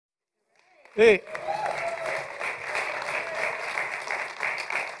Hey.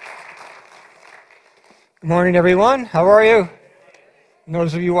 Good morning, everyone. How are you? And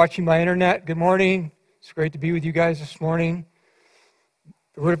those of you watching by internet, good morning. It's great to be with you guys this morning.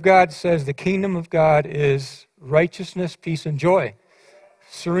 The Word of God says the kingdom of God is righteousness, peace, and joy.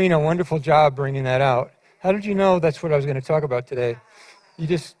 Serena, wonderful job bringing that out. How did you know that's what I was going to talk about today? You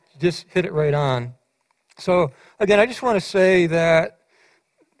just hit it right on. So, again, I just want to say that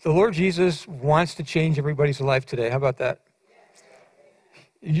the Lord Jesus wants to change everybody's life today. How about that?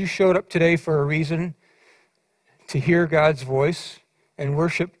 You showed up today for a reason, to hear God's voice, and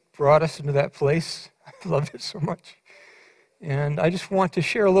worship brought us into that place. I loved it so much. And I just want to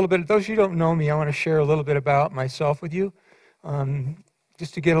share a little bit. Those of you who don't know me, I want to share a little bit about myself with you,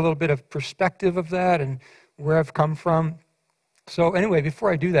 just to get a little bit of perspective of that and where I've come from. So anyway,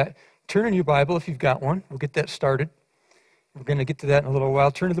 before I do that, turn in your Bible if you've got one. We'll get that started. We're going to get to that in a little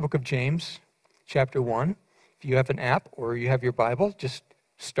while. Turn to the book of James, chapter 1. If you have an app or you have your Bible, just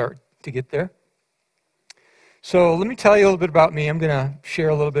start to get there. So let me tell you a little bit about me. I'm going to share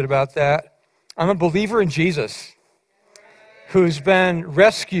a little bit about that. I'm a believer in Jesus who's been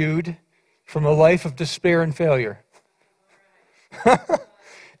rescued from a life of despair and failure.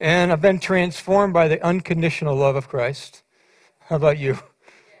 And I've been transformed by the unconditional love of Christ. How about you?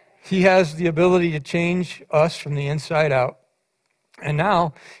 He has the ability to change us from the inside out. And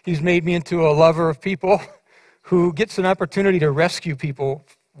now he's made me into a lover of people who gets an opportunity to rescue people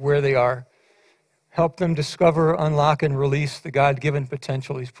where they are. Help them discover, unlock, and release the God-given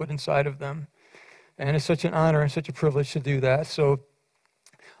potential he's put inside of them. And it's such an honor and such a privilege to do that. So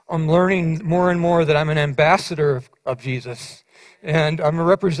I'm learning more and more that I'm an ambassador of Jesus. And I'm a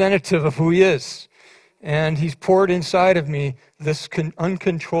representative of who he is. And he's poured inside of me this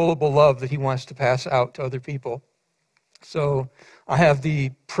uncontrollable love that he wants to pass out to other people. So I have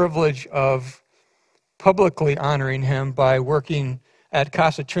the privilege of publicly honoring him by working at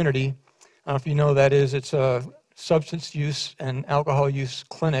Casa Trinity. I don't know if you know what that is. It's a substance use and alcohol use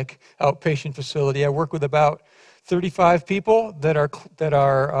clinic, outpatient facility. I work with about 35 people that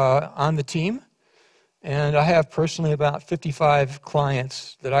are on the team. And I have personally about 55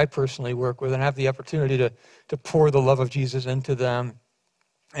 clients that I personally work with and have the opportunity to pour the love of Jesus into them.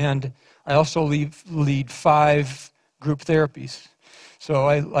 And I also lead 5 group therapies. So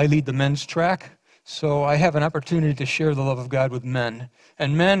I lead the men's track. So I have an opportunity to share the love of God with men.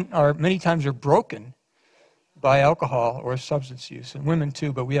 And men are many times are broken by alcohol or substance use, and women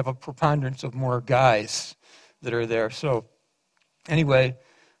too, but we have a preponderance of more guys that are there. So anyway,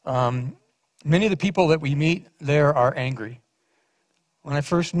 many of the people that we meet there are angry. When I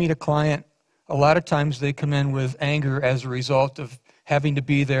first meet a client, a lot of times they come in with anger as a result of having to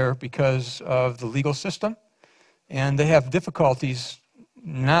be there because of the legal system, and they have difficulties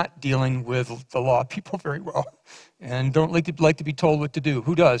not dealing with the law people very well, and don't like to be told what to do.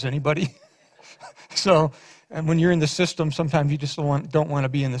 Who does? Anybody? So, and when you're in the system, sometimes you just don't want to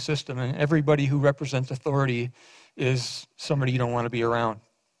be in the system, and everybody who represents authority is somebody you don't want to be around.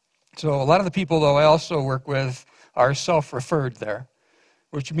 So a lot of the people, though, I also work with are self-referred there,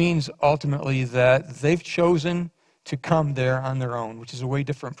 which means ultimately that they've chosen to come there on their own, which is a way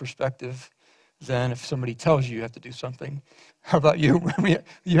different perspective than if somebody tells you have to do something. How about you? When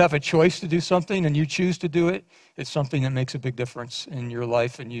you have a choice to do something and you choose to do it, it's something that makes a big difference in your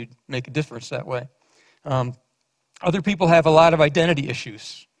life, and you make a difference that way. Other people have a lot of identity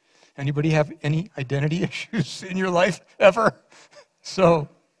issues. Anybody have any identity issues in your life ever? So,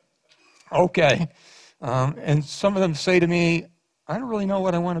 okay. And some of them say to me, I don't really know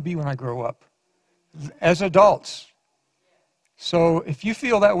what I want to be when I grow up. As adults. So if you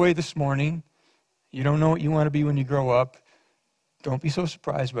feel that way this morning, you don't know what you want to be when you grow up, don't be so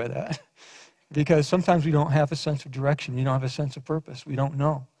surprised by that. Because sometimes we don't have a sense of direction. We don't have a sense of purpose. We don't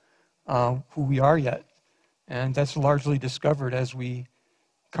know who we are yet. And that's largely discovered as we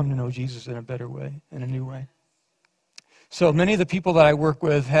come to know Jesus in a better way, in a new way. So many of the people that I work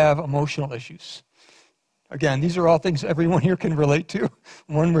with have emotional issues. Again, these are all things everyone here can relate to,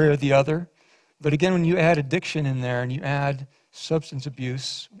 one way or the other. But again, when you add addiction in there and you add substance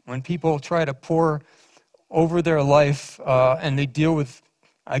abuse, when people try to pour over their life and they deal with,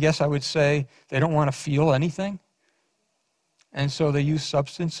 I guess I would say, they don't want to feel anything. And so they use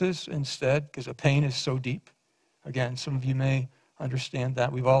substances instead because the pain is so deep. Again, some of you may understand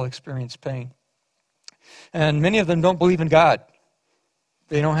that. We've all experienced pain. And many of them don't believe in God.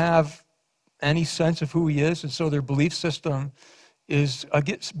 They don't have any sense of who he is, and so their belief system is a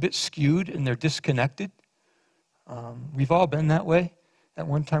bit skewed, and they're disconnected. We've all been that way at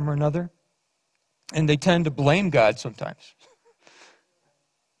one time or another. And they tend to blame God sometimes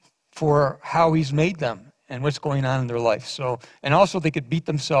for how he's made them and what's going on in their life. So, and also they could beat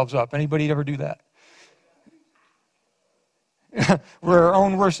themselves up. Anybody ever do that? We're our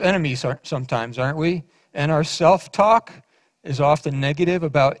own worst enemies sometimes, aren't we? And our self-talk is often negative.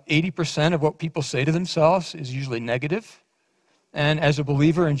 About 80% of what people say to themselves is usually negative. And as a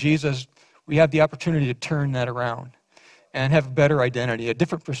believer in Jesus, we have the opportunity to turn that around and have a better identity, a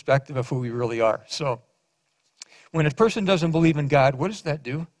different perspective of who we really are. So when a person doesn't believe in God, what does that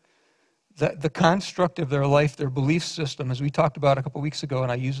do? The construct of their life, their belief system, as we talked about a couple weeks ago,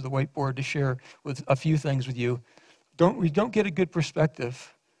 and I used the whiteboard to share with a few things with you, we don't get a good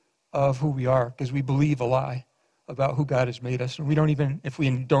perspective of who we are because we believe a lie about who God has made us. And we don't even, if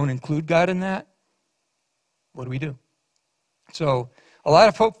we don't include God in that, what do? So a lot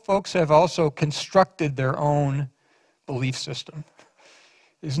of folks have also constructed their own belief system.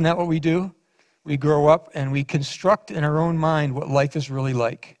 Isn't that what we do? We grow up and we construct in our own mind what life is really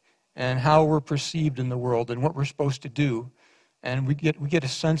like and how we're perceived in the world and what we're supposed to do. And we get a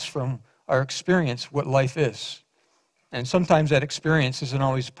sense from our experience what life is. And sometimes that experience isn't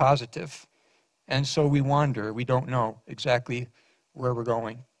always positive. And so we wander. We don't know exactly where we're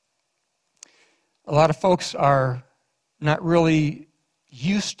going. A lot of folks are not really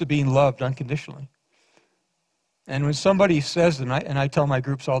used to being loved unconditionally. And when somebody says, and I tell my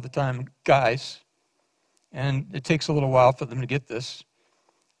groups all the time, guys, and it takes a little while for them to get this,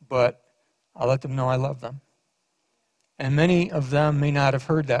 but I'll let them know I love them. And many of them may not have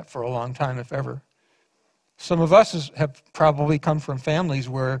heard that for a long time, if ever. Some of us have probably come from families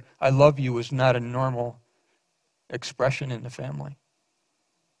where I love you is not a normal expression in the family.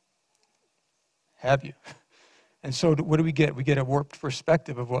 Have you? And so what do we get? We get a warped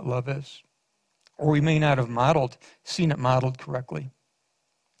perspective of what love is. Or we may not have seen it modeled correctly.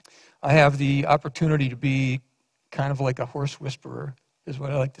 I have the opportunity to be kind of like a horse whisperer, is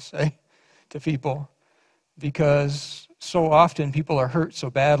what I like to say to people. Because so often people are hurt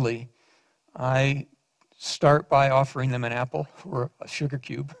so badly, I start by offering them an apple or a sugar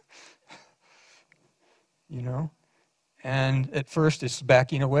cube. You know? And at first it's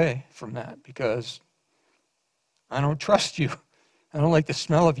backing away from that because I don't trust you. I don't like the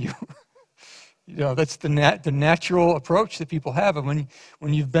smell of you. You know, that's the natural approach that people have. And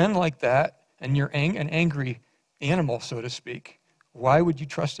when you've been like that and you're an angry animal, so to speak, why would you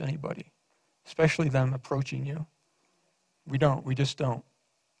trust anybody, especially them approaching you? We don't. We just don't.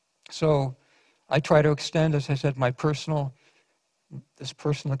 So I try to extend, as I said, this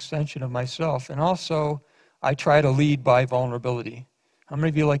personal extension of myself. And also, I try to lead by vulnerability. How many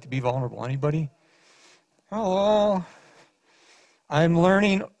of you like to be vulnerable? Anybody? Hello. I'm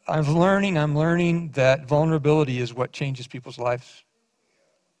learning that vulnerability is what changes people's lives.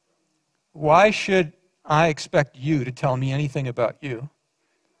 Why should I expect you to tell me anything about you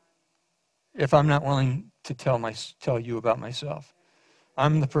if I'm not willing to tell you about myself?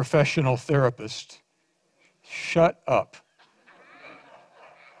 I'm the professional therapist. Shut up.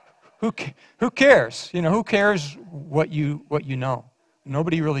 Who cares? You know, who cares what you know?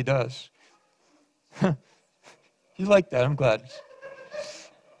 Nobody really does. You like that? I'm glad.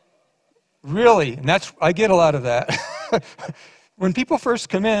 Really, and I get a lot of that. When people first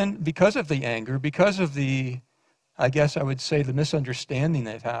come in, because of the anger, because of I guess I would say the misunderstanding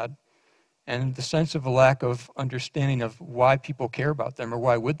they've had, and the sense of a lack of understanding of why people care about them, or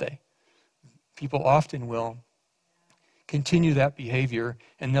why would they? People often will continue that behavior,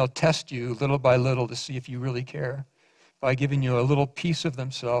 and they'll test you little by little to see if you really care by giving you a little piece of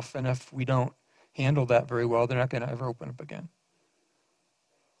themselves, and if we don't handle that very well, they're not going to ever open up again.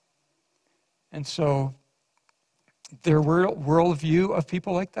 And so their worldview of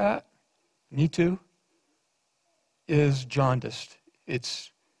people like that, me too, is jaundiced.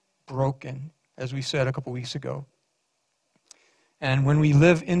 It's broken, as we said a couple weeks ago. And when we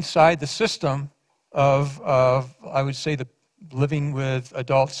live inside the system of I would say, the living with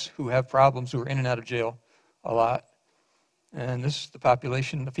adults who have problems, who are in and out of jail a lot, and this is the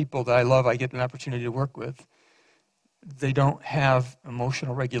population, the people that I love, I get an opportunity to work with, they don't have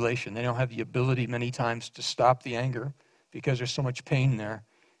emotional regulation. They don't have the ability many times to stop the anger because there's so much pain there,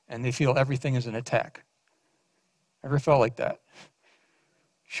 and they feel everything is an attack. Ever felt like that?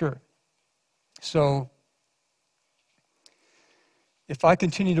 Sure. So if I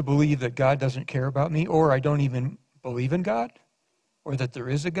continue to believe that God doesn't care about me, or I don't even believe in God, or that there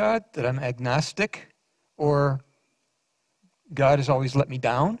is a God, that I'm agnostic, or God has always let me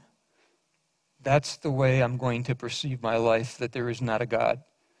down, that's the way I'm going to perceive my life, that there is not a God.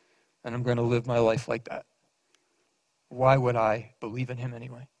 And I'm going to live my life like that. Why would I believe in him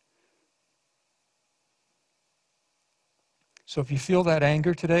anyway? So if you feel that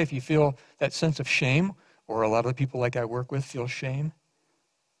anger today, if you feel that sense of shame, or a lot of the people like I work with feel shame,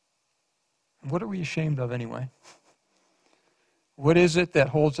 what are we ashamed of anyway? What is it that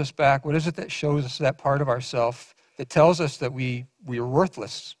holds us back? What is it that shows us that part of ourselves that tells us that we are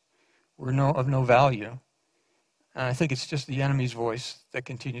worthless? We're of no value. And I think it's just the enemy's voice that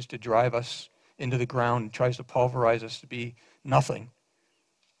continues to drive us into the ground and tries to pulverize us to be nothing.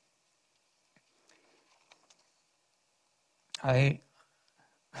 I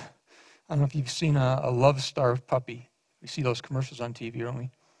don't know if you've seen a love-starved puppy. We see those commercials on TV, don't we?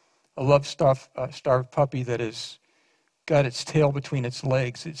 A love-starved puppy that has got its tail between its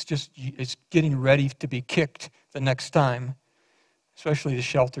legs. It's getting ready to be kicked the next time, especially the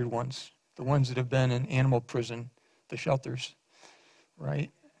sheltered ones, the ones that have been in animal prison, the shelters,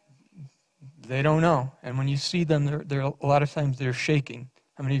 right? They don't know. And when you see them, they're a lot of times they're shaking.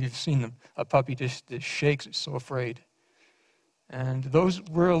 How many of you have seen them? A puppy just shakes, it's so afraid. And those,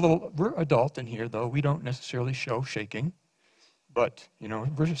 we're adult in here, though. We don't necessarily show shaking, but,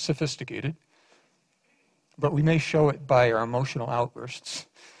 we're sophisticated. But we may show it by our emotional outbursts.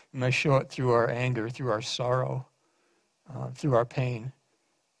 We may show it through our anger, through our sorrow, through our pain.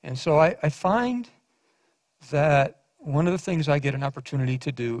 And so I find that one of the things I get an opportunity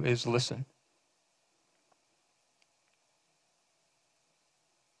to do is listen.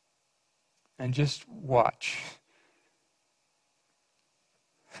 And just watch.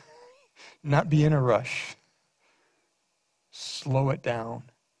 Not be in a rush. Slow it down.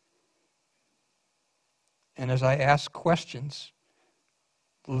 And as I ask questions,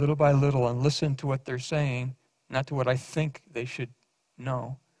 little by little, and listen to what they're saying, not to what I think they should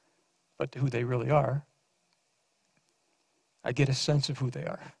know, but to who they really are, I get a sense of who they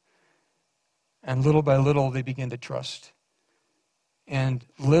are. And little by little, they begin to trust. And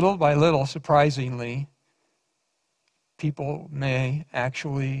little by little, surprisingly, people may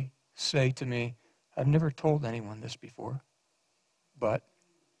actually say to me, I've never told anyone this before, but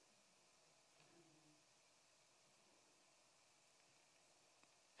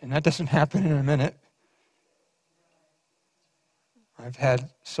and that doesn't happen in a minute. I've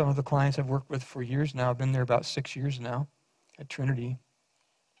had some of the clients I've worked with for years now. I've been there about 6 years now at Trinity.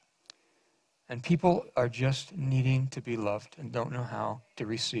 And people are just needing to be loved and don't know how to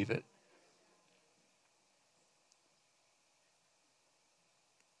receive it.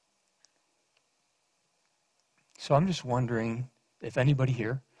 So I'm just wondering if anybody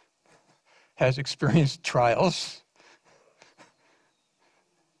here has experienced trials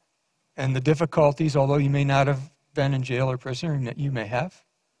and the difficulties, although you may not have been in jail or prison, you may have,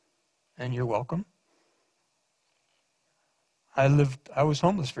 and you're welcome. I was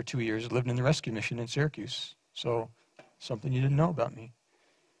homeless for 2 years, lived in the rescue mission in Syracuse, so something you didn't know about me.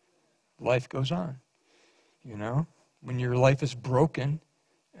 Life goes on, When your life is broken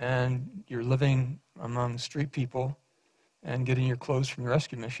and you're living among street people and getting your clothes from the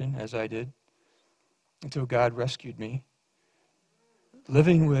rescue mission, as I did, until God rescued me,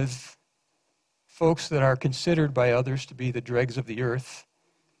 living with folks that are considered by others to be the dregs of the earth,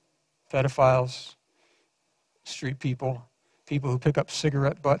 pedophiles, street people, people who pick up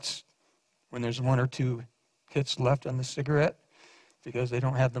cigarette butts when there's 1 or 2 hits left on the cigarette because they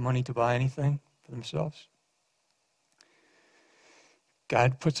don't have the money to buy anything for themselves.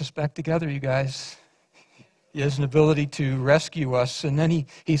 God puts us back together, you guys. He has an ability to rescue us, and then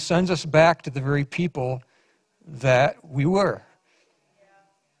he sends us back to the very people that we were.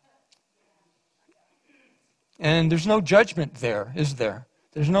 And there's no judgment there, is there?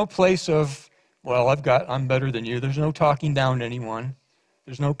 There's no place of, well, I'm better than you. There's no talking down to anyone.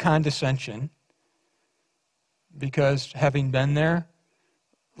 There's no condescension. Because having been there,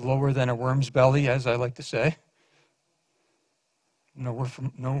 lower than a worm's belly, as I like to say,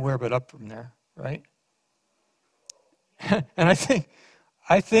 nowhere but up from there, right? And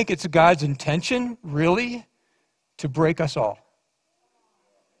I think it's God's intention, really, to break us all.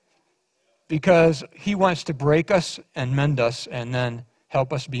 Because he wants to break us and mend us and then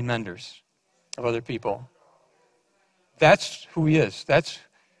help us be menders of other people. That's who he is.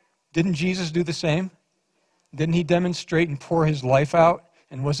 Didn't Jesus do the same? Didn't he demonstrate and pour his life out?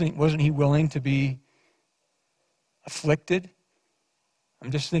 And wasn't he willing to be afflicted? I'm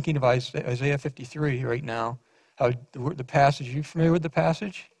just thinking of Isaiah 53 right now. How the passage, are you familiar with the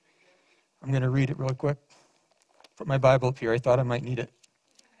passage? I'm going to read it real quick. Put my Bible up here. I thought I might need it.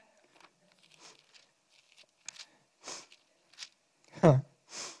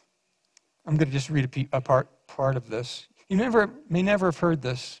 I'm going to just read a part of this. You may never have heard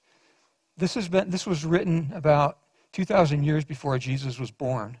this. This was written about 2,000 years before Jesus was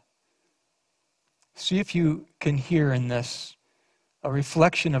born. See if you can hear in this a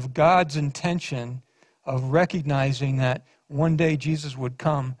reflection of God's intention of recognizing that one day Jesus would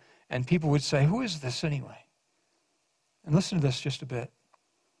come and people would say, who is this anyway? And listen to this just a bit.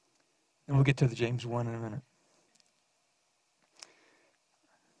 And we'll get to the James 1 in a minute.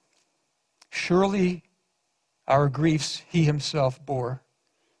 Surely our griefs he himself bore,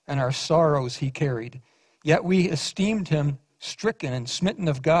 and our sorrows he carried. Yet we esteemed him stricken and smitten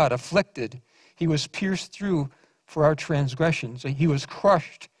of God, afflicted. He was pierced through for our transgressions. He was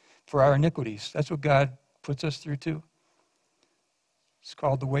crushed for our iniquities. That's what God puts us through too. It's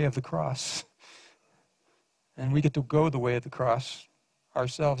called the way of the cross. And we get to go the way of the cross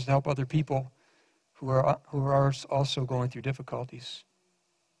ourselves to help other people who are also going through difficulties.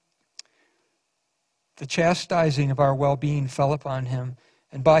 The chastising of our well-being fell upon him,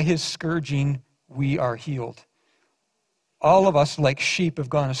 and by his scourging we are healed. All of us, like sheep, have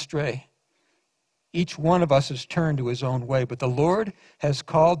gone astray. Each one of us has turned to his own way, but the Lord has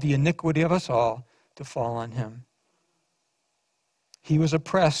called the iniquity of us all to fall on him. He was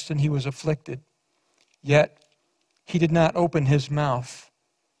oppressed and he was afflicted, yet he did not open his mouth.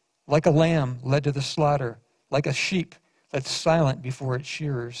 Like a lamb led to the slaughter, like a sheep that's silent before its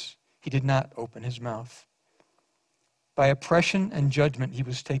shearers, he did not open his mouth. By oppression and judgment he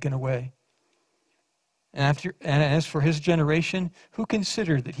was taken away. And as for his generation, who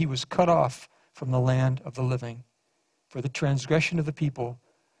considered that he was cut off from the land of the living, for the transgression of the people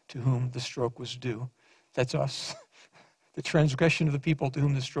to whom the stroke was due? That's us. The transgression of the people to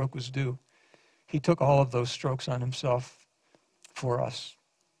whom the stroke was due. He took all of those strokes on himself for us.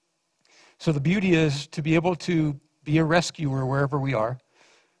 So the beauty is to be able to be a rescuer wherever we are,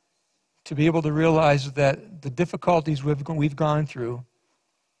 to be able to realize that the difficulties we've gone through,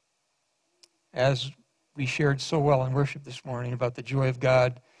 as we shared so well in worship this morning about the joy of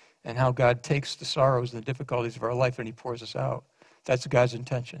God and how God takes the sorrows and the difficulties of our life and he pours us out. That's God's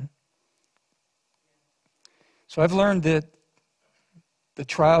intention. So I've learned that the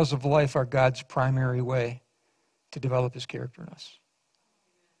trials of life are God's primary way to develop his character in us.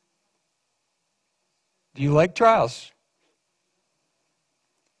 Do you like trials?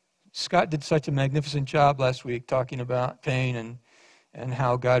 Scott did such a magnificent job last week talking about pain and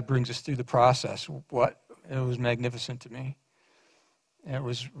how God brings us through the process. It was magnificent to me. And it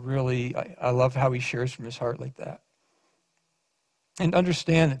was really, I love how he shares from his heart like that. And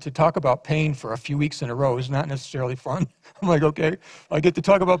understand that to talk about pain for a few weeks in a row is not necessarily fun. I'm like, okay, I get to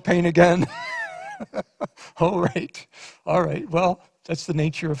talk about pain again. All right. Well, that's the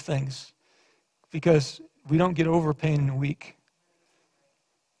nature of things. Because we don't get over pain in a week.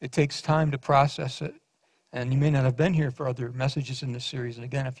 It takes time to process it. And you may not have been here for other messages in this series. And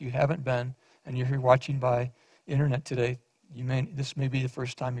again, if you haven't been and you're here watching by internet today, this may be the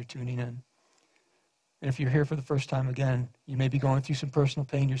first time you're tuning in. And if you're here for the first time again, you may be going through some personal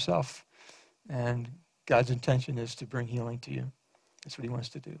pain yourself. And God's intention is to bring healing to you. That's what he wants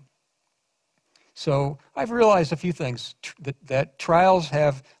to do. So I've realized a few things, that trials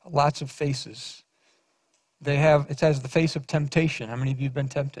have lots of faces. It has the face of temptation. How many of you have been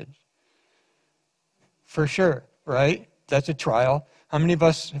tempted? For sure, right? That's a trial. How many of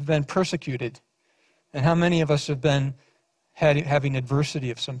us have been persecuted? And how many of us have been having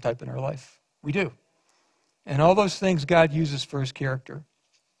adversity of some type in our life? We do. And all those things God uses for his character,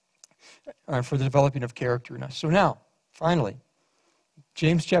 for the developing of character in us. So now, finally,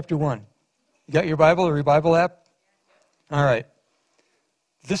 James chapter 1. You got your Bible or your Bible app? All right.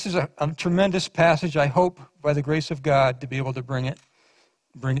 This is a tremendous passage. I hope, by the grace of God, to be able to bring it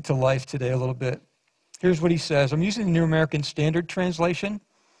to life today a little bit. Here's what he says. I'm using the New American Standard Translation.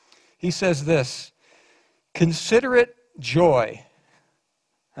 He says this: consider it joy.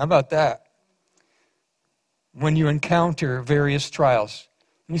 How about that? When you encounter various trials.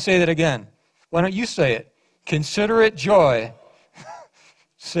 Let me say that again. Why don't you say it? Consider it joy.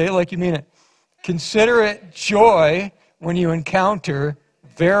 Say it like you mean it. Consider it joy when you encounter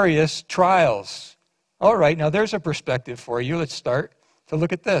various trials. All right, now there's a perspective for you. Let's start to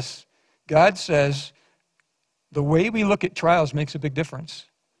look at this. God says the way we look at trials makes a big difference.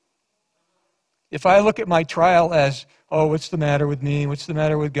 If I look at my trial as, oh, what's the matter with me? What's the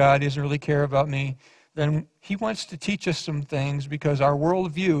matter with God? He doesn't really care about me. Then he wants to teach us some things because our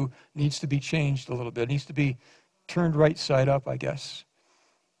worldview needs to be changed a little bit. It needs to be turned right side up, I guess,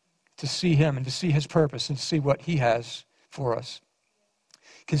 to see him and to see his purpose and to see what he has for us.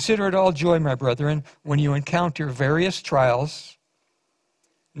 Consider it all joy, my brethren, when you encounter various trials,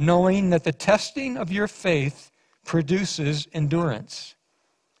 knowing that the testing of your faith produces endurance.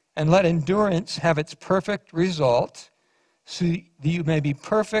 And let endurance have its perfect result, so that you may be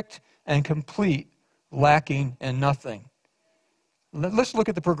perfect and complete, lacking in nothing. Let's look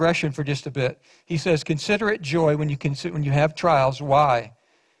at the progression for just a bit. He says, consider it joy when you have trials. Why?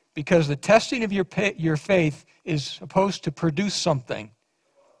 Because the testing of your faith is supposed to produce something.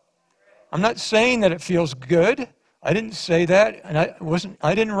 I'm not saying that it feels good. I didn't say that, and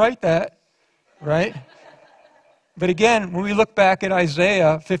I didn't write that, right? But again, when we look back at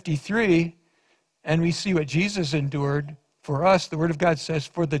Isaiah 53 and we see what Jesus endured for us, the Word of God says,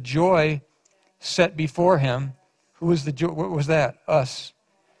 for the joy set before him. Who was the joy? What was that? Us.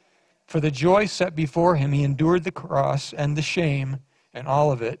 For the joy set before him, he endured the cross and the shame and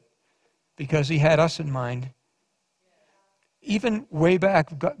all of it because he had us in mind. Even way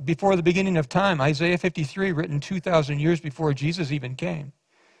back, before the beginning of time, Isaiah 53, written 2,000 years before Jesus even came,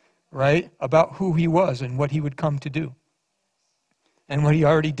 right? About who he was and what he would come to do and what he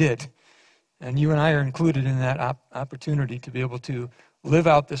already did. And you and I are included in that opportunity to be able to live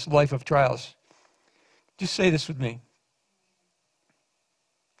out this life of trials. Just say this with me.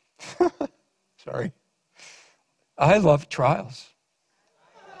 Sorry. I love trials.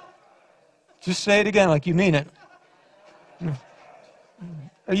 Just say it again like you mean it.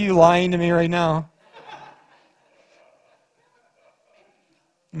 Are you lying to me right now?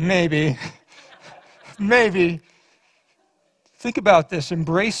 Maybe. Maybe. Think about this,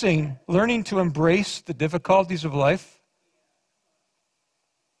 learning to embrace the difficulties of life.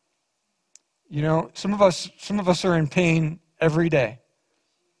 You know, some of us are in pain every day.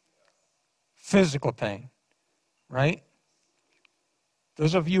 Physical pain, right?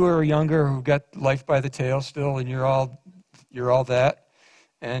 Those of you who are younger who got life by the tail still, and you're all that,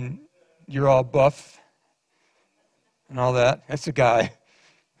 and you're all buff and all that. That's a guy.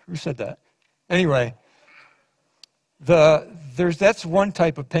 Who said that? Anyway, that's one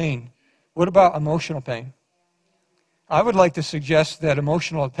type of pain. What about emotional pain? I would like to suggest that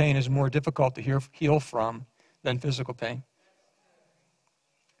emotional pain is more difficult to heal from than physical pain.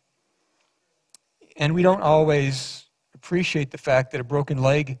 And we don't always appreciate the fact that a broken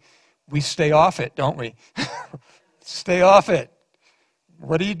leg, we stay off it, don't we? Stay off it.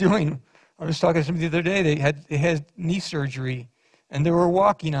 What are you doing? I was talking to somebody the other day, they had knee surgery, and they were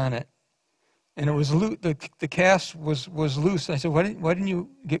walking on it. And it was the cast was loose. I said, why didn't you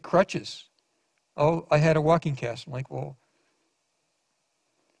get crutches? Oh, I had a walking cast. I'm like, well,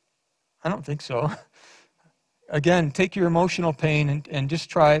 I don't think so. Again, take your emotional pain and just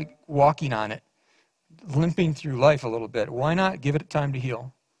try walking on it, limping through life a little bit. Why not give it time to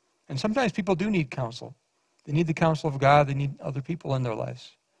heal? And sometimes people do need counsel. They need the counsel of God. They need other people in their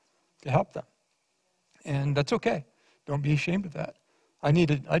lives to help them. And that's okay. Don't be ashamed of that. I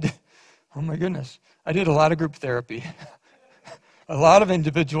did, oh my goodness, I did a lot of group therapy, a lot of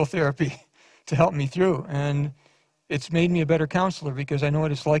individual therapy to help me through. And it's made me a better counselor because I know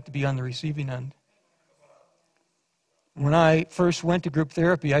what it's like to be on the receiving end. When I first went to group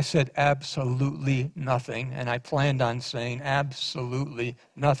therapy, I said absolutely nothing. And I planned on saying absolutely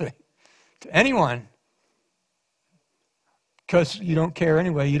nothing to anyone. Because you don't care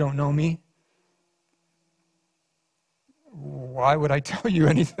anyway, you don't know me. Why would I tell you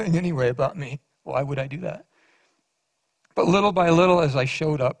anything anyway about me? Why would I do that? But little by little, as I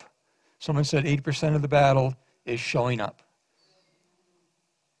showed up, someone said 80% of the battle is showing up.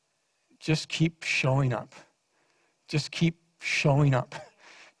 Just keep showing up. Just keep showing up.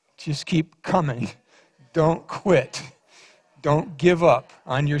 Just keep coming. Don't quit. Don't give up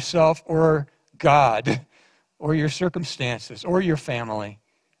on yourself or God or your circumstances or your family.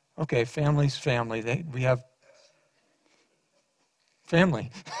 Okay, family's family. We have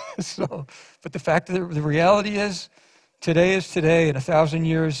family. But the fact that the reality is today, and 1,000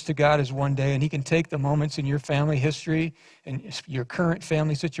 years to God is one day, and He can take the moments in your family history and your current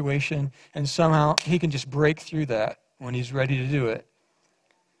family situation, and somehow He can just break through that when He's ready to do it.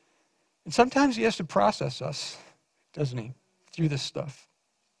 And sometimes He has to process us, doesn't He, through this stuff.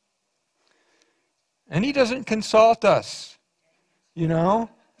 And He doesn't consult us,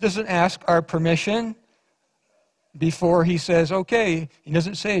 doesn't ask our permission before He says, okay. He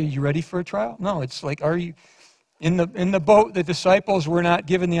doesn't say, are you ready for a trial? No, it's like, are you... In the boat, the disciples were not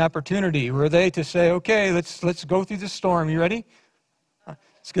given the opportunity, were they, to say, okay, let's go through the storm. You ready?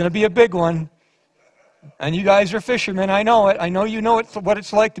 It's going to be a big one. And you guys are fishermen. I know it. I know you know what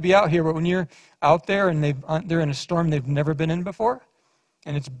it's like to be out here. But when you're out there and they're in a storm they've never been in before,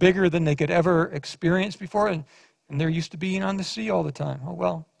 and it's bigger than they could ever experience before, and they're used to being on the sea all the time. Oh,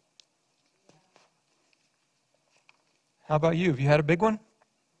 well. How about you? Have you had a big one?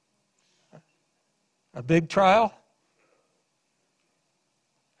 A big trial?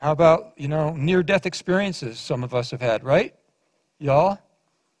 How about, near-death experiences some of us have had, right? Y'all?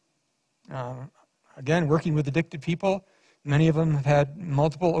 Again, working with addicted people, Many of them have had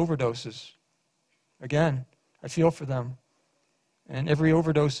multiple overdoses. Again, I feel for them. And every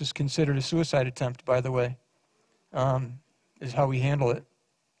overdose is considered a suicide attempt, by the way, is how we handle it.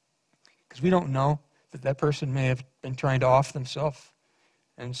 Because we don't know that that person may have been trying to off themselves,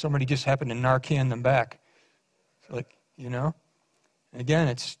 and somebody just happened to Narcan them back. Like, And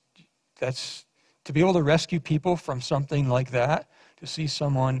again, that's to be able to rescue people from something like that, to see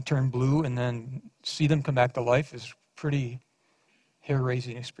someone turn blue and then see them come back to life is pretty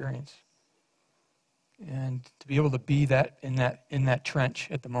hair-raising experience. And to be able to be that in that trench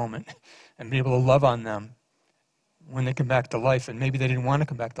at the moment and be able to love on them when they come back to life, and maybe they didn't want to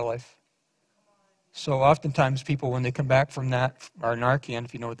come back to life. So oftentimes people, when they come back from that, or Narcan,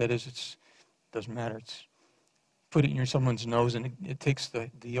 if you know what that is, it doesn't matter. It's put it in someone's nose and it takes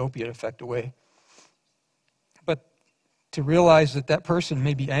the opiate effect away. But to realize that that person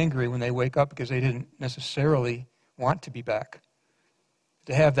may be angry when they wake up because they didn't necessarily want to be back,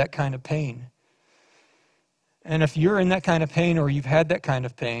 to have that kind of pain. And if you're in that kind of pain, or you've had that kind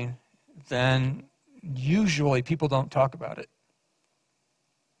of pain, then usually people don't talk about it.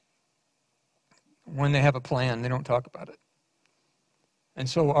 When they have a plan, they don't talk about it. And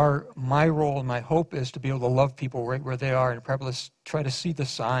so my role and my hope is to be able to love people right where they are and probably try to see the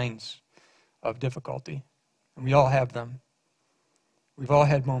signs of difficulty. And we all have them. We've all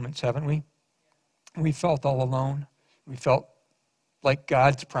had moments, haven't we? We felt all alone. We felt like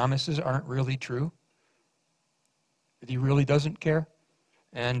God's promises aren't really true, that He really doesn't care,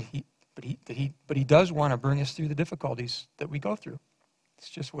 but He does want to bring us through the difficulties that we go through. It's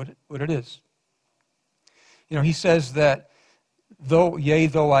just what it is. He says that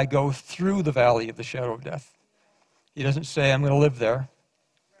though I go through the valley of the shadow of death. He doesn't say I'm going to live there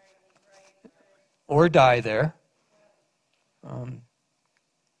or die there.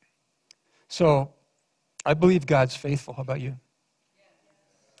 So I believe God's faithful. How about you?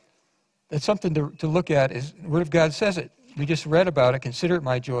 That's something to look at. The Word of God says it. We just read about it. Consider it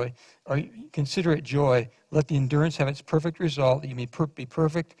my joy. Or consider it joy. Let the endurance have its perfect result, that you may be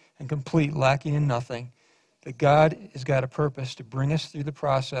perfect and complete, lacking in nothing. That God has got a purpose to bring us through the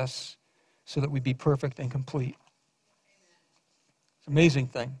process so that we be perfect and complete. It's an amazing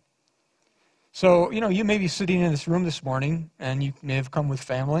thing. So, you may be sitting in this room this morning, and you may have come with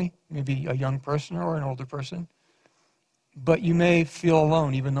family, maybe a young person or an older person, but you may feel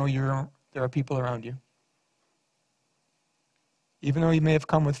alone even though there are people around you. Even though you may have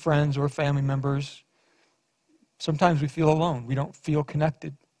come with friends or family members, sometimes we feel alone. We don't feel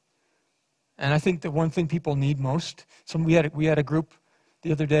connected. And I think that one thing people need most, we had a group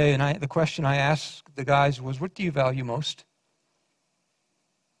the other day, and the question I asked the guys was, what do you value most?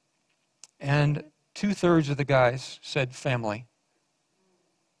 And 2/3 of the guys said family.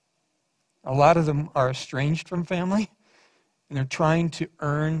 A lot of them are estranged from family, and they're trying to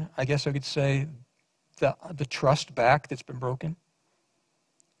earn, I guess I could say, the trust back that's been broken.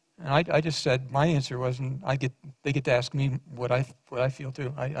 And I just said, my answer wasn't, they get to ask me what I feel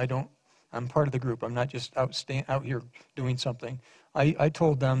too. I'm part of the group. I'm not just out here doing something. I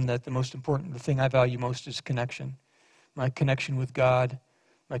told them that the thing I value most is connection. My connection with God,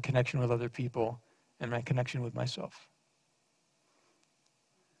 my connection with other people, and my connection with myself.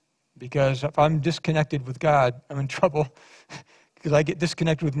 Because if I'm disconnected with God, I'm in trouble. Because I get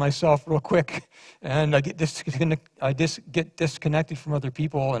disconnected with myself real quick, and I get disconnected from other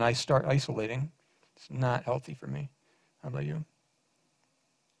people, and I start isolating. It's not healthy for me. How about you?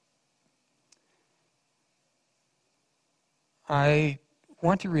 I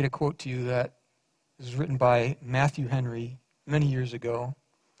want to read a quote to you that was written by Matthew Henry many years ago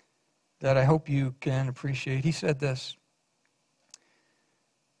that I hope you can appreciate. He said this: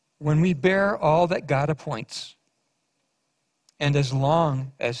 when we bear all that God appoints, and as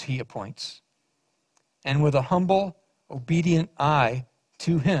long as He appoints, and with a humble, obedient eye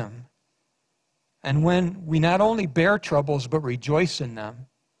to Him, and when we not only bear troubles but rejoice in them,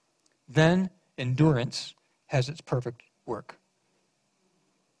 then endurance has its perfect work.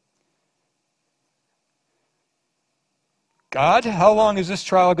 God, how long is this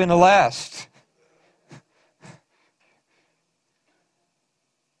trial going to last?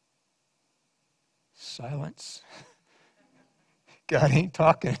 Silence. God ain't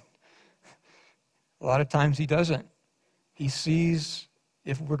talking. A lot of times He doesn't. He sees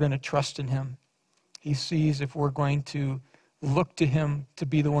if we're going to trust in Him. He sees if we're going to look to Him to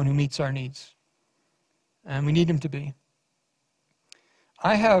be the one who meets our needs. And we need Him to be.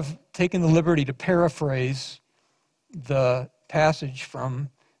 I have taken the liberty to paraphrase the passage from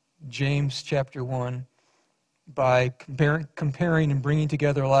James chapter 1 by comparing and bringing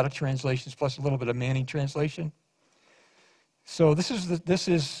together a lot of translations plus a little bit of Manny translation. So this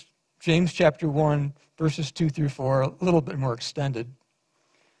is James chapter 1, verses 2 through 4, a little bit more extended.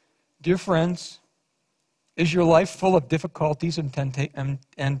 Dear friends, is your life full of difficulties and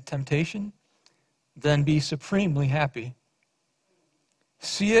temptation? Then be supremely happy.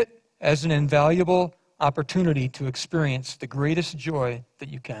 See it as an invaluable opportunity to experience the greatest joy that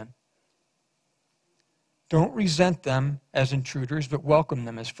you can. Don't resent them as intruders, but welcome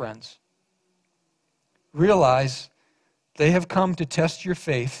them as friends. Realize they have come to test your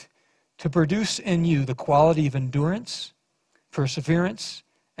faith, to produce in you the quality of endurance, perseverance,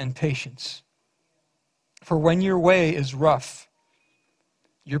 and patience. For when your way is rough,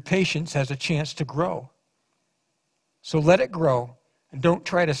 your patience has a chance to grow. So let it grow, and don't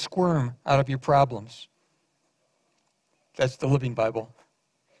try to squirm out of your problems. That's the Living Bible.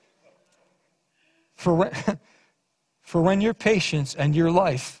 For when your patience and your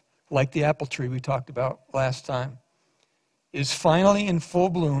life, like the apple tree we talked about last time, is finally in full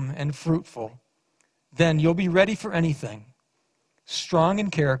bloom and fruitful, then you'll be ready for anything, strong in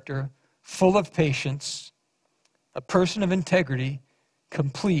character, full of patience, a person of integrity,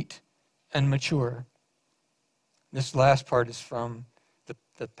 complete and mature. This last part is from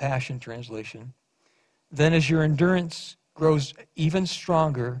the Passion Translation. Then as your endurance grows even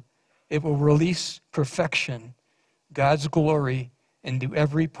stronger, it will release perfection, God's glory, into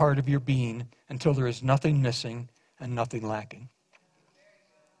every part of your being until there is nothing missing and nothing lacking.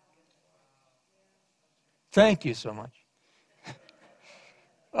 Thank you so much.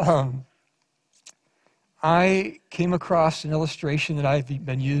 I came across an illustration that I've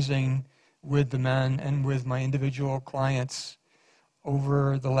been using with the men and with my individual clients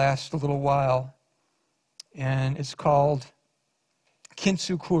over the last little while, and it's called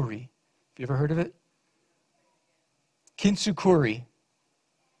Kintsukuri. Have you ever heard of it? Kintsukuri.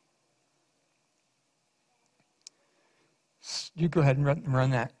 You go ahead and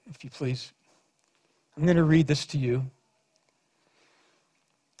run that, if you please. I'm going to read this to you.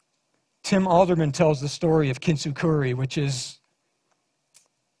 Tim Alderman tells the story of Kintsukuri, which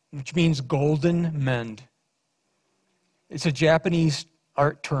means golden mend. It's a Japanese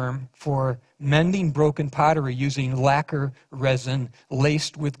art term for mending broken pottery using lacquer resin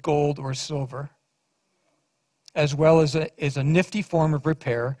laced with gold or silver. As well as a nifty form of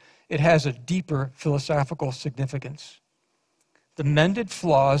repair, it has a deeper philosophical significance. The mended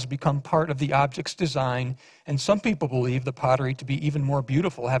flaws become part of the object's design, and some people believe the pottery to be even more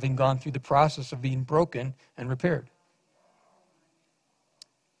beautiful, having gone through the process of being broken and repaired.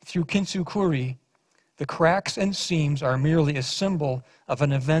 Through Kintsukuri, the cracks and seams are merely a symbol of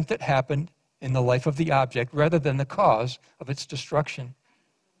an event that happened in the life of the object rather than the cause of its destruction.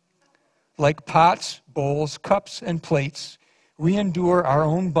 Like pots, bowls, cups, and plates, we endure our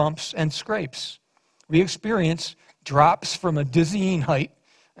own bumps and scrapes. We experience drops from a dizzying height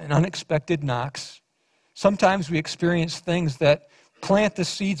and unexpected knocks. Sometimes we experience things that plant the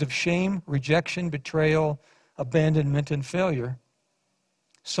seeds of shame, rejection, betrayal, abandonment, and failure.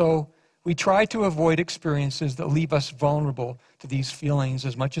 So we try to avoid experiences that leave us vulnerable to these feelings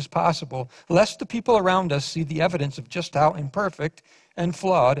as much as possible, lest the people around us see the evidence of just how imperfect and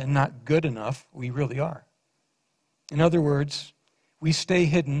flawed and not good enough we really are. In other words, we stay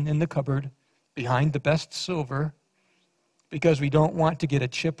hidden in the cupboard behind the best silver because we don't want to get a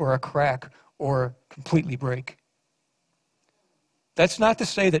chip or a crack or completely break. That's not to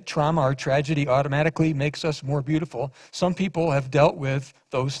say that trauma or tragedy automatically makes us more beautiful. Some people have dealt with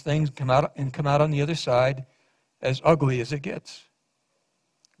those things come out on the other side as ugly as it gets.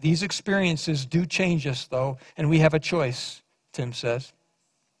 These experiences do change us, though, and we have a choice, Tim says.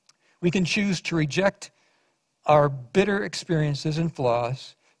 We can choose to reject our bitter experiences and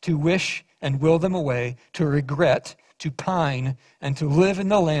flaws, to wish and will them away, to regret, to pine, and to live in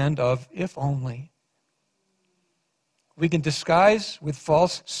the land of if only. We can disguise with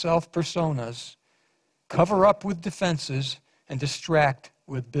false self-personas, cover up with defenses, and distract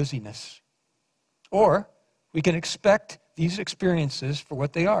with busyness. Or we can expect these experiences for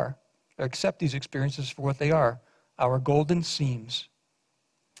what they are, or accept these experiences for what they are, our golden seams.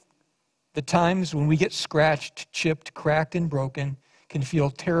 The times when we get scratched, chipped, cracked, and broken can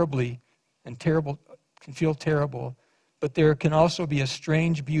feel terrible, but there can also be a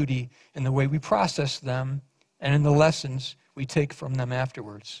strange beauty in the way we process them and in the lessons we take from them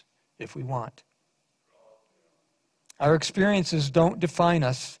afterwards, if we want. Our experiences don't define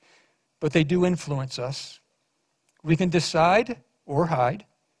us, but they do influence us. We can decide or hide,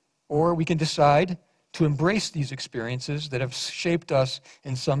 or we can decide to embrace these experiences that have shaped us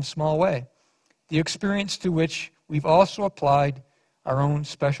in some small way, the experience to which we've also applied our own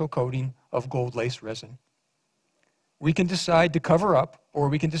special coating of gold lace resin. We can decide to cover up, or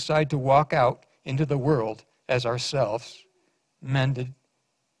we can decide to walk out into the world as ourselves, mended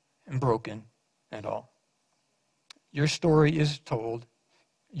and broken and all. Your story is told.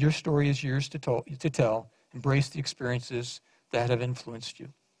 Your story is yours to tell. Embrace the experiences that have influenced you.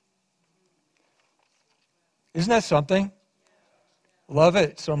 Isn't that something? Love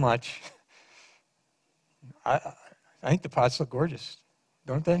it so much. I think the pots look gorgeous,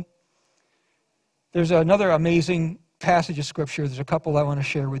 don't they? There's another amazing passage of Scripture. There's a couple I want to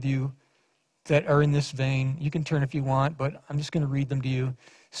share with you that are in this vein. You can turn if you want, but I'm just going to read them to you.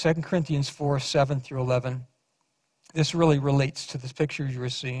 2 Corinthians 4, 7 through 11. This really relates to the pictures you were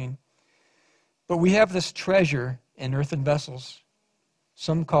seeing. But we have this treasure in earthen vessels.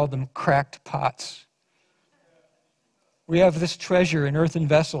 Some call them cracked pots. We have this treasure in earthen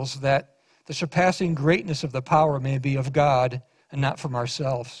vessels that the surpassing greatness of the power may be of God and not from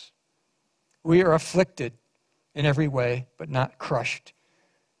ourselves. We are afflicted in every way, but not crushed.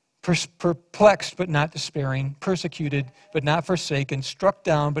 Perplexed, but not despairing. Persecuted, but not forsaken. Struck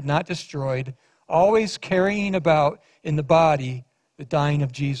down, but not destroyed. Always carrying about in the body the dying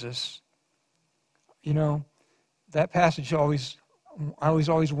of Jesus. You know, that passage I was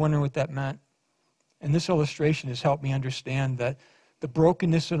always wondering what that meant. And this illustration has helped me understand that the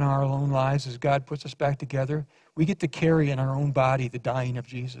brokenness in our own lives, as God puts us back together, we get to carry in our own body the dying of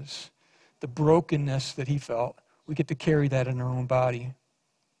Jesus. The brokenness that he felt, we get to carry that in our own body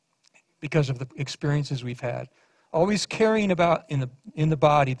because of the experiences we've had. Always carrying about in the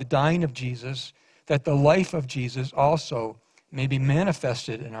body the dying of Jesus, that the life of Jesus also may be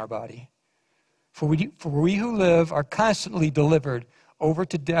manifested in our body. For we who live are constantly delivered over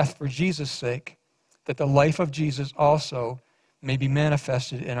to death for Jesus' sake, that the life of Jesus also may be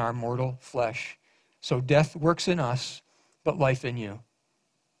manifested in our mortal flesh. So death works in us, but life in you.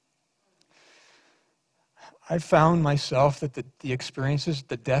 I found myself that the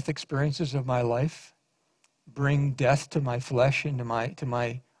death experiences of my life bring death to my flesh and to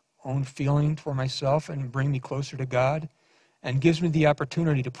my own feeling for myself and bring me closer to God and gives me the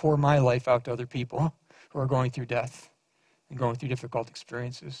opportunity to pour my life out to other people who are going through death and going through difficult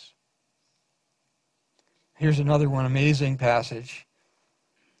experiences. Here's another one, amazing passage.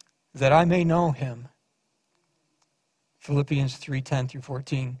 That I may know him. Philippians 3:10 through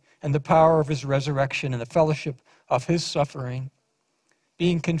 14. And the power of his resurrection and the fellowship of his suffering,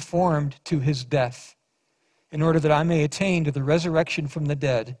 being conformed to his death, in order that I may attain to the resurrection from the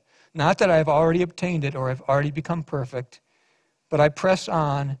dead. Not that I have already obtained it or have already become perfect, but I press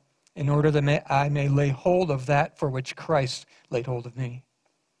on in order that I may lay hold of that for which Christ laid hold of me.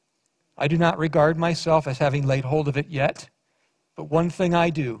 I do not regard myself as having laid hold of it yet, but one thing I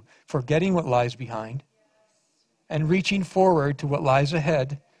do, forgetting what lies behind and reaching forward to what lies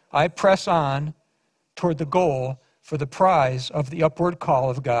ahead, I press on toward the goal for the prize of the upward call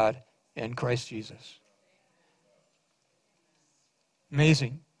of God in Christ Jesus.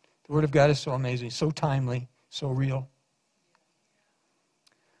 Amazing. The Word of God is so amazing, so timely, so real.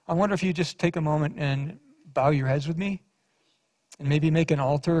 I wonder if you just take a moment and bow your heads with me and maybe make an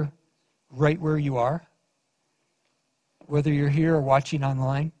altar right where you are, whether you're here or watching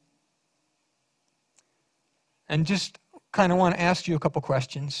online. And just kind of want to ask you a couple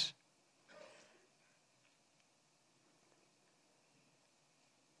questions.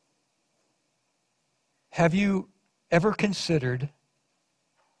 Have you ever considered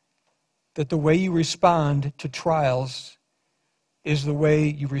that the way you respond to trials is the way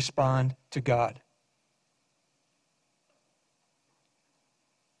you respond to God?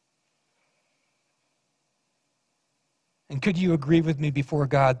 And could you agree with me before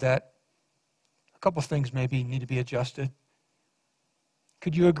God that a couple things maybe need to be adjusted?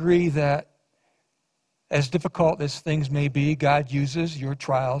 Could you agree that as difficult as things may be, God uses your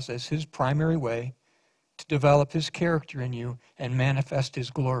trials as his primary way to develop his character in you and manifest his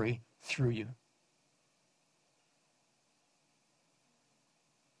glory through you?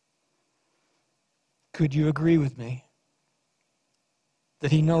 Could you agree with me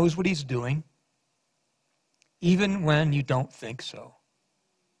that he knows what he's doing, even when you don't think so?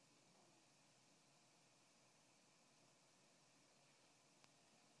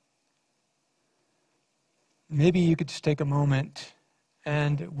 Maybe you could just take a moment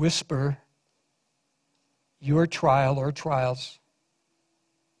and whisper your trial or trials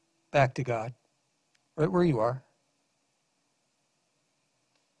back to God, right where you are.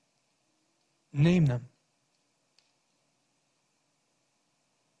 Name them.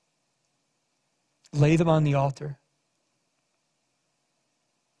 Lay them on the altar.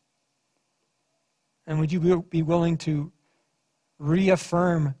 And would you be willing to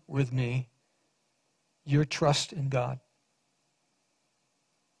reaffirm with me your trust in God.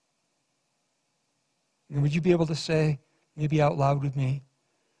 And would you be able to say, maybe out loud with me,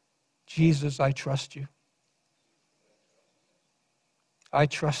 Jesus, I trust you. I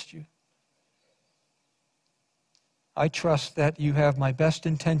trust you. I trust that you have my best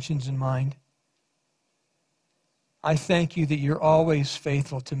intentions in mind. I thank you that you're always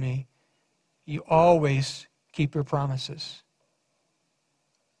faithful to me. You always keep your promises.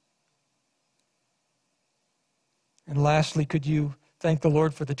 And lastly, could you thank the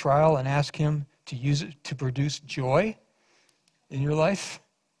Lord for the trial and ask him to use it to produce joy in your life?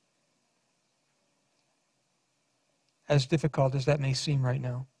 As difficult as that may seem right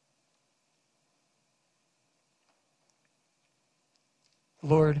now.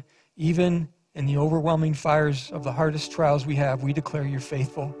 Lord, even in the overwhelming fires of the hardest trials we have, we declare you're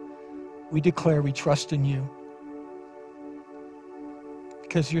faithful. We declare we trust in you.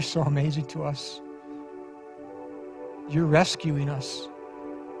 Because you're so amazing to us. You're rescuing us.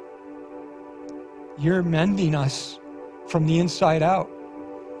 You're mending us from the inside out.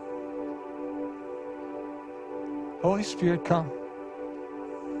 Holy Spirit, come.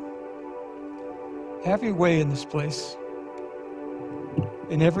 Have your way in this place.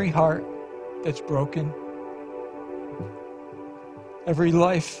 In every heart that's broken. Every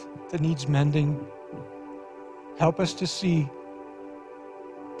life that needs mending. Help us to see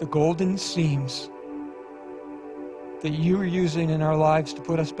the golden seams that you are using in our lives to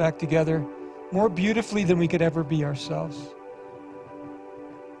put us back together more beautifully than we could ever be ourselves.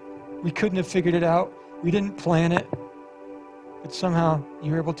 We couldn't have figured it out. We didn't plan it. But somehow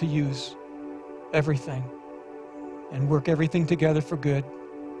you're able to use everything and work everything together for good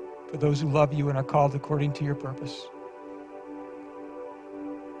for those who love you and are called according to your purpose.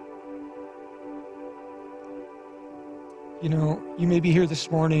 You know, you may be here this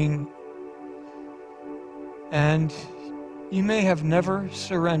morning and you may have never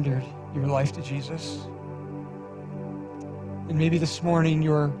surrendered your life to Jesus. And maybe this morning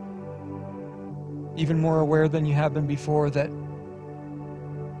you're even more aware than you have been before that,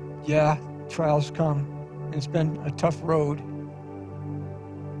 yeah, trials come, and it's been a tough road.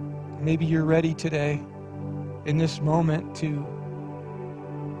 Maybe you're ready today, in this moment, to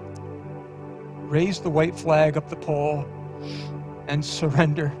raise the white flag up the pole and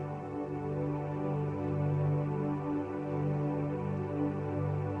surrender.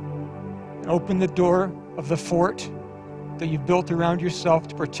 And open the door of the fort that you've built around yourself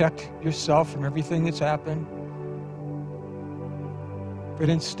to protect yourself from everything that's happened. But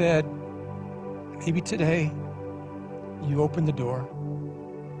instead, maybe today, you open the door.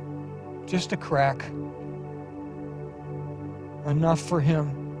 Just a crack. Enough for him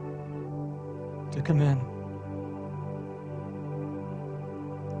to come in.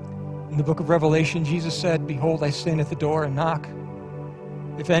 In the book of Revelation, Jesus said, "Behold, I stand at the door and knock.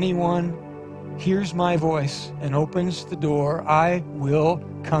 If anyone hears my voice and opens the door, I will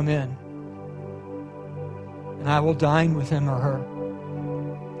come in. And I will dine with him or her,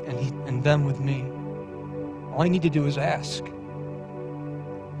 and them with me." All you need to do is ask.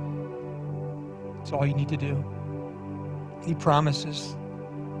 That's all you need to do. He promises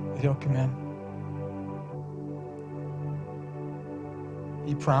that he'll come in.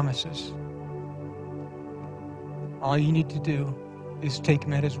 He promises. All you need to do is take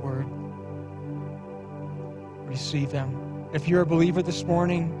him at his word. Receive him. If you're a believer this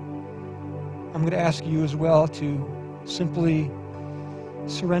morning, I'm going to ask you as well to simply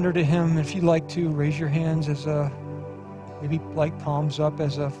surrender to him. If you'd like to, raise your hands as maybe like palms up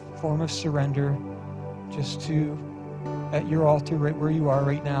as a form of surrender, just to, at your altar right where you are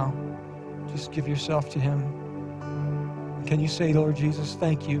right now, just give yourself to him. Can you say, Lord Jesus,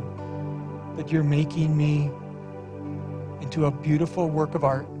 thank you that you're making me into a beautiful work of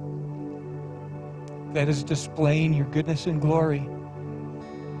art that is displaying your goodness and glory,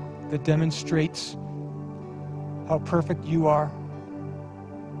 that demonstrates how perfect you are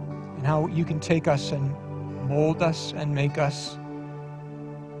and how you can take us and mold us and make us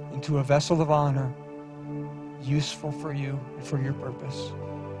into a vessel of honor, useful for you and for your purpose.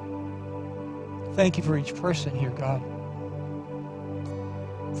 Thank you for each person here, God.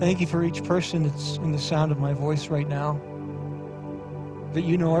 Thank you for each person that's in the sound of my voice right now. That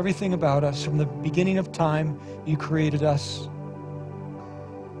you know everything about us. From the beginning of time, you created us.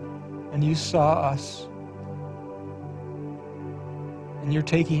 And you saw us. And you're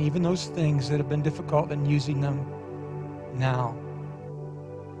taking even those things that have been difficult and using them now.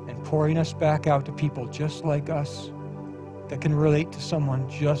 And pouring us back out to people just like us that can relate to someone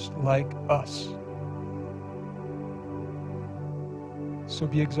just like us. So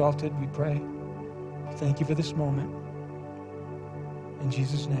be exalted, we pray. Thank you for this moment. In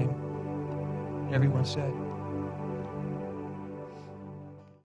Jesus' name, everyone said.